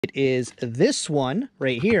It is this one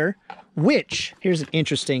right here, which, here's an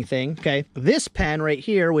interesting thing, okay? This pen right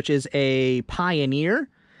here, which is a Pioneer,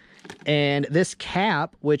 and this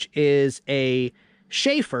cap, which is a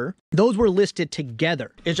Schaefer, those were listed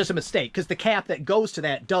together. It's just a mistake, because the cap that goes to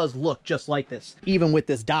that does look just like this, even with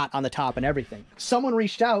this dot on the top and everything. Someone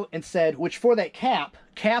reached out and said, which for that cap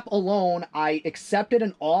alone, I accepted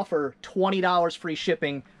an offer, $20 free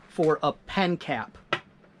shipping for a pen cap.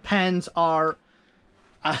 Pens are,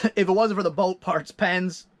 if it wasn't for the boat parts,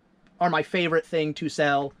 pens are my favorite thing to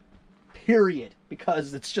sell, period.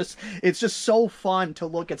 Because it's just so fun to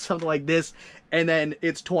look at something like this, and then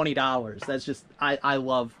it's $20. That's just, I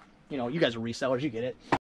love, you know, you guys are resellers, you get it.